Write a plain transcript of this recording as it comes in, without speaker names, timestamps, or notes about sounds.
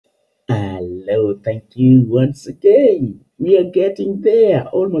Hello, thank you once again. We are getting there,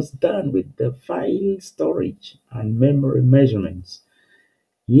 almost done with the file storage and memory measurements.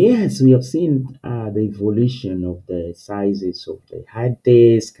 Yes, we have seen the evolution of the sizes of the hard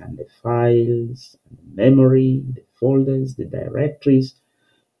disk and the files, and the memory, the folders, the directories,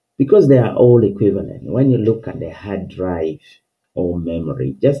 because they are all equivalent. When you look at the hard drive or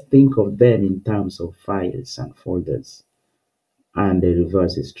memory, just think of them in terms of files and folders, and the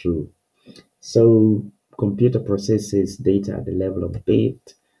reverse is true. So computer processes data at the level of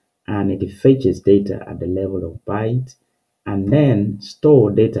bit and it fetches data at the level of byte and then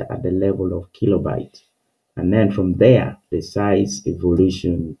store data at the level of kilobyte. And then from there, the size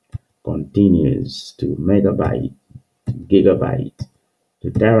evolution continues to megabyte, to gigabyte,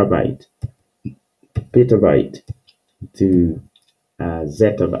 to terabyte, petabyte, to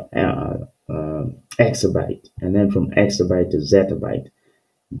zettabyte, exabyte, and then from exabyte to zettabyte.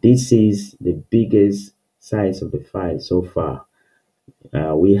 This is the biggest size of the file so far.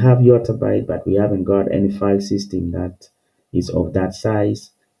 We have yottabyte, but we haven't got any file system that is of that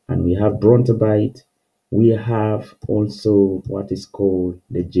size. And we have brontobyte. We have also what is called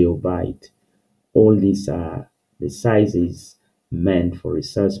the geobyte. All these are the sizes meant for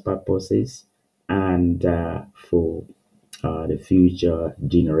research purposes and for the future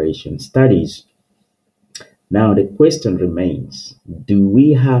generation studies. Now, the question remains, do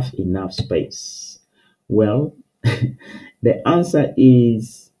we have enough space? Well, the answer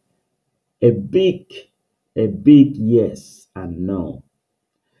is a big, a big yes and no.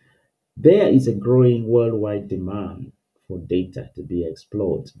 There is a growing worldwide demand for data to be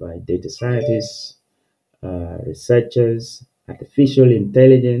explored by data scientists, researchers, artificial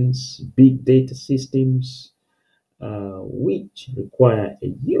intelligence, big data systems, which require a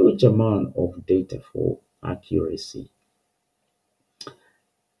huge amount of data for accuracy.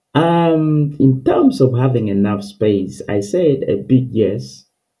 In terms of having enough space, I said a big yes,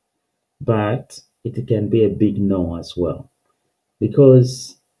 but it can be a big no as well.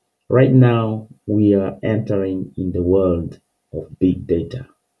 Because right now we are entering in the world of big data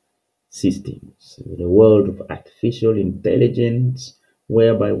systems, the world of artificial intelligence,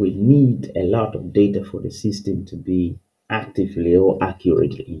 whereby we need a lot of data for the system to be actively or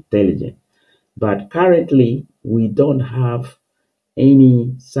accurately intelligent. But currently, we don't have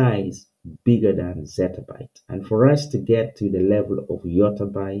any size bigger than zettabyte. And for us to get to the level of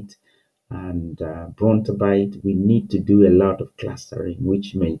yottabyte and brontobyte, we need to do a lot of clustering,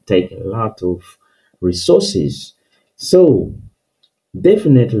 which may take a lot of resources. So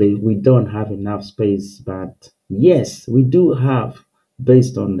definitely we don't have enough space, but yes, we do have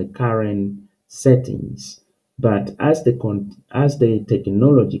based on the current settings. But as the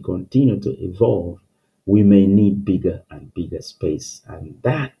technology continue to evolve, we may need bigger and bigger space. And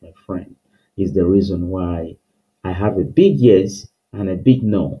that, my friend, is the reason why I have a big yes and a big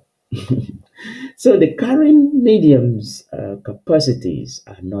no. So the current medium's capacities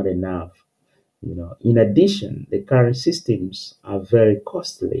are not enough. In addition, the current systems are very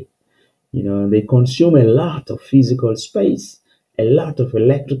costly. They consume a lot of physical space, a lot of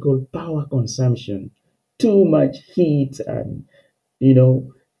electrical power consumption, too much heat, and you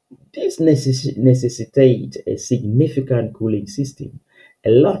know this necessitate a significant cooling system. A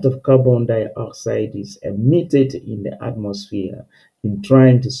lot of carbon dioxide is emitted in the atmosphere in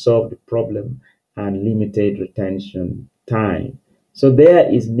trying to solve the problem and limited retention time. So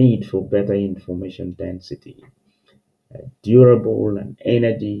there is need for better information density, durable and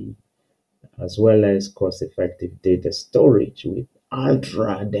energy, as well as cost-effective data storage with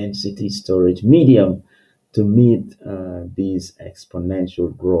ultra density storage medium to meet this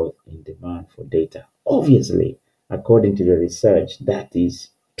exponential growth in demand for data. Obviously, according to the research, that is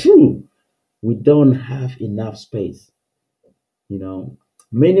true. We don't have enough space. You know,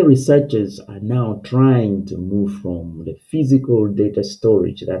 Many researchers are now trying to move from the physical data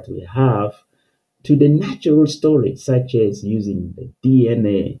storage that we have to the natural storage, such as using the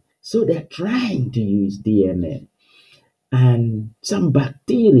DNA. So they're trying to use DNA and some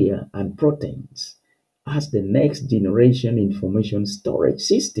bacteria and proteins as the next generation information storage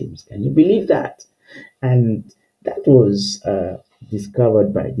systems. Can you believe that? And that was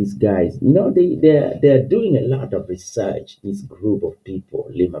discovered by these guys. They're doing a lot of research, this group of people,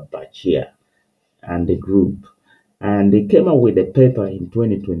 Lima Bachia and the group. And they came up with a paper in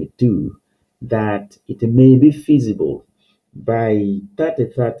 2022 that it may be feasible by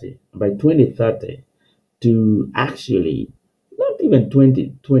 2030, to actually, not even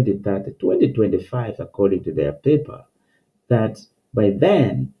 2030, 2025, according to their paper, that by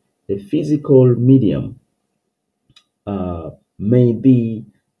then the physical medium may be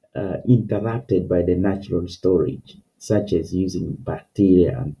interrupted by the natural storage, such as using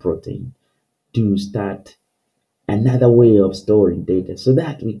bacteria and protein to start another way of storing data so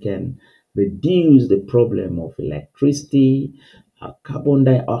that we can reduce the problem of electricity, carbon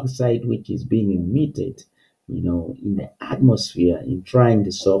dioxide, which is being emitted, in the atmosphere in trying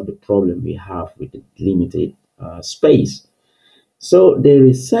to solve the problem we have with the limited space. So the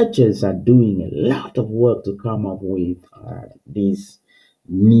researchers are doing a lot of work to come up with this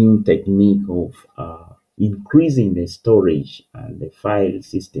new technique of increasing the storage and the file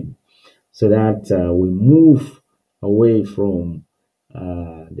system so that we move away from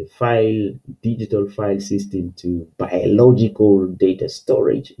the digital file system to biological data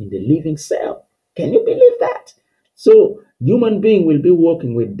storage in the living cell. Can you believe that? So human being will be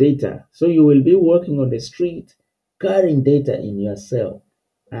working with data. So you will be working on the street, carrying data in your cell.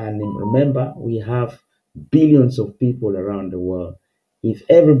 And remember, we have billions of people around the world. If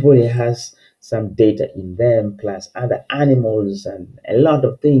everybody has some data in them, plus other animals and a lot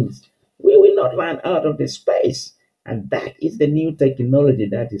of things, we will not run out of the space. And that is the new technology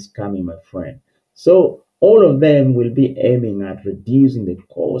that is coming, my friend. So all of them will be aiming at reducing the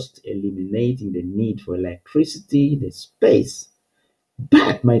cost, eliminating the need for electricity, the space.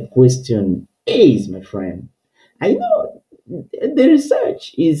 But my question is, my friend, I know the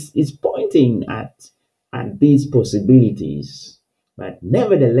research is pointing at these possibilities, but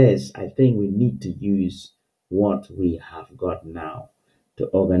nevertheless, I think we need to use what we have got now to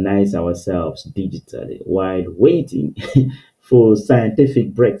organize ourselves digitally while waiting for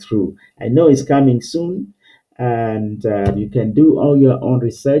scientific breakthrough. I know it's coming soon, and you can do all your own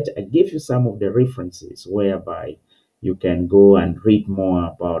research. I give you some of the references whereby you can go and read more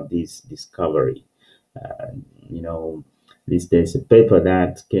about this discovery. Uh, you know, there's a paper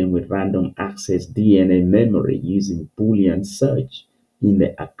that came with random access DNA memory using Boolean search in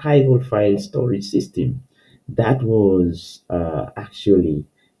the archival file storage system. That was actually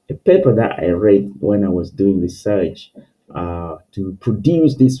a paper that I read when I was doing research to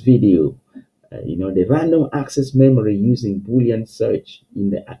produce this video. The random access memory using Boolean search in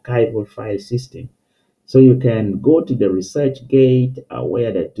the archival file system. So you can go to the research gate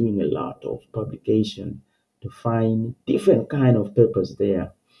where they're doing a lot of publication to find different kind of papers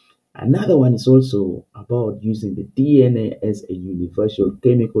there. Another one is also about using the DNA as a universal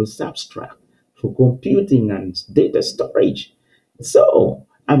chemical substrate for computing and data storage. So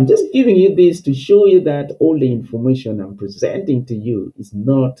I'm just giving you this to show you that all the information I'm presenting to you is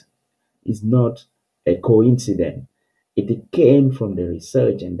not a coincidence. It came from the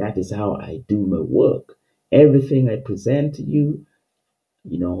research, and that is how I do my work. Everything I present to you,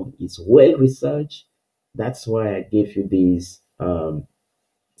 is well researched. That's why I gave you these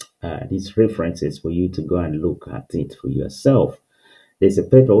references for you to go and look at it for yourself. There's a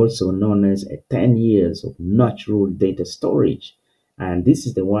paper also known as 10 years of natural data storage. And this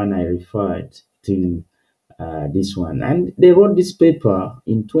is the one I referred to, this one. And they wrote this paper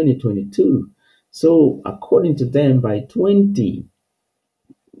in 2022. So according to them, by 20,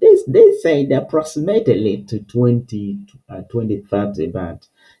 they say they approximated it to 2030, but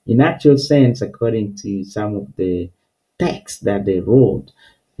in actual sense, according to some of the texts that they wrote,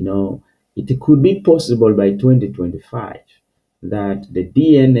 you know, it could be possible by 2025 that the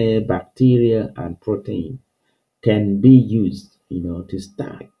DNA, bacteria, and protein can be used, to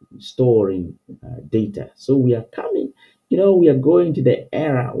start storing data. So we are coming, we are going to the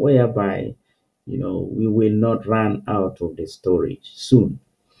era whereby, we will not run out of the storage soon.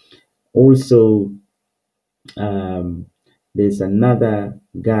 Also, um, there's another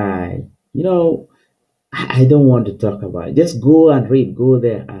guy, I don't want to talk about it. Just go and read, go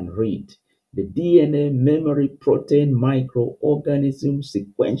there and read. The DNA, memory, protein, microorganism,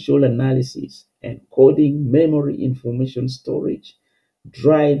 sequential analysis, encoding, memory information storage,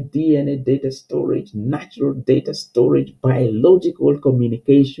 drive, DNA data storage, natural data storage, biological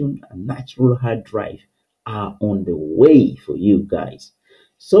communication, and natural hard drive are on the way for you guys.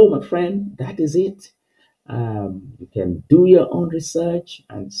 So, my friend, that is it. You can do your own research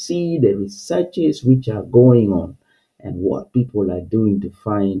and see the researches which are going on and what people are doing to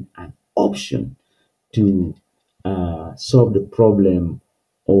find an option to solve the problem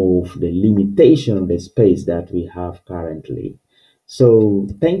of the limitation of the space that we have currently. So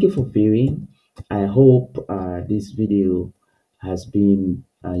thank you for viewing. I hope this video has been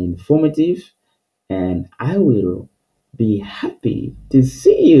informative, and I will be happy to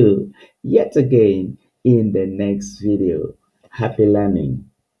see you yet again in the next video. Happy learning.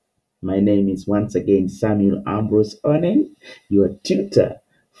 My name is once again Samuel Ambrose Onen, your tutor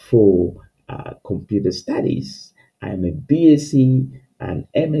for computer studies. I'm a BSc an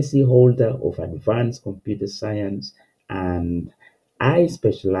MSc holder of Advanced Computer Science, and I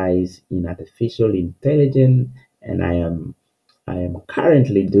specialize in artificial intelligence, and I am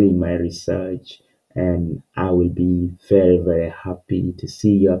currently doing my research, and I will be very, very happy to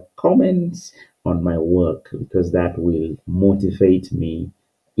see your comments on my work because that will motivate me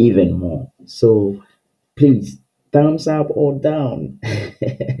even more. So please, thumbs up or down.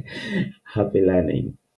 Happy learning.